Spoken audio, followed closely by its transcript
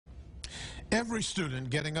Every student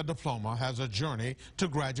getting a diploma has a journey to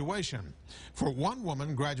graduation. For one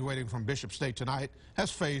woman, graduating from Bishop State tonight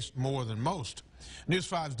has faced more than most. News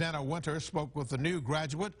 5's Dana Winter spoke with the new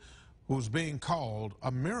graduate who's being called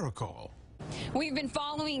a miracle. We've been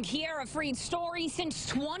following Kiara Freed's story since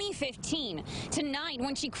 2015. Tonight,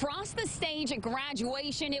 when she crossed the stage at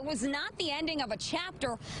graduation, it was not the ending of a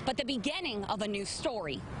chapter, but the beginning of a new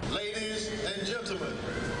story. Ladies and gentlemen,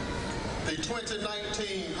 the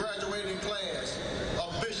 2019 graduating class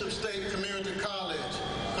of Bishop State Community College.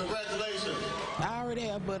 Congratulations. I already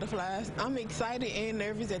have butterflies. I'm excited and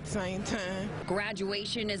nervous at the same time.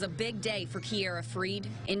 Graduation is a big day for Kiara Freed.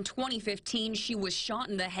 In 2015, she was shot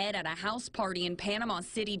in the head at a house party in Panama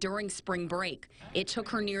City during spring break. It took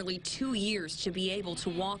her nearly 2 years to be able to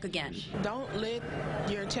walk again. Don't let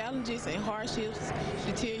your challenges and hardships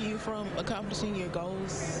deter you from accomplishing your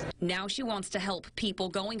goals. Now she wants to help people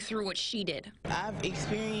going through what she did. I've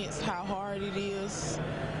experienced how hard it is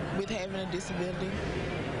with having a disability,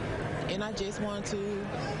 and I just want to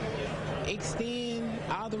extend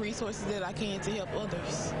all the resources that I can to help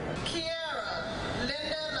others.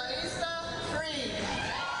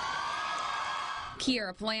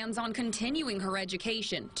 Kiara plans on continuing her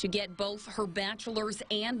education to get both her bachelor's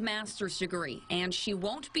and master's degree, and she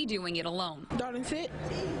won't be doing it alone. Darling, sit.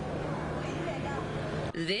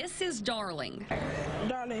 This is Darling.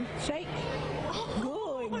 Darling, shake.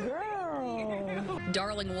 Good girl.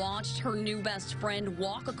 Darling watched her new best friend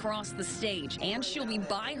walk across the stage, and she'll be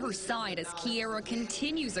by her side as Kiara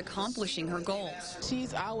continues accomplishing her goals.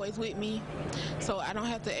 She's always with me, so I don't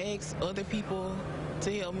have to ask other people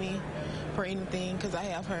to help me for anything because I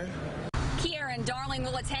have her. Kiara and Darling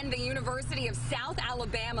will attend the University of South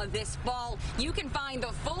Alabama this fall. You can find the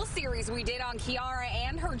full series we did on Kiara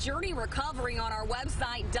and her journey recovery on our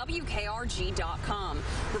website, WKRG.com.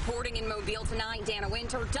 Reporting in Mobile tonight, Dana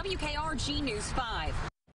Winter, WKRG News 5.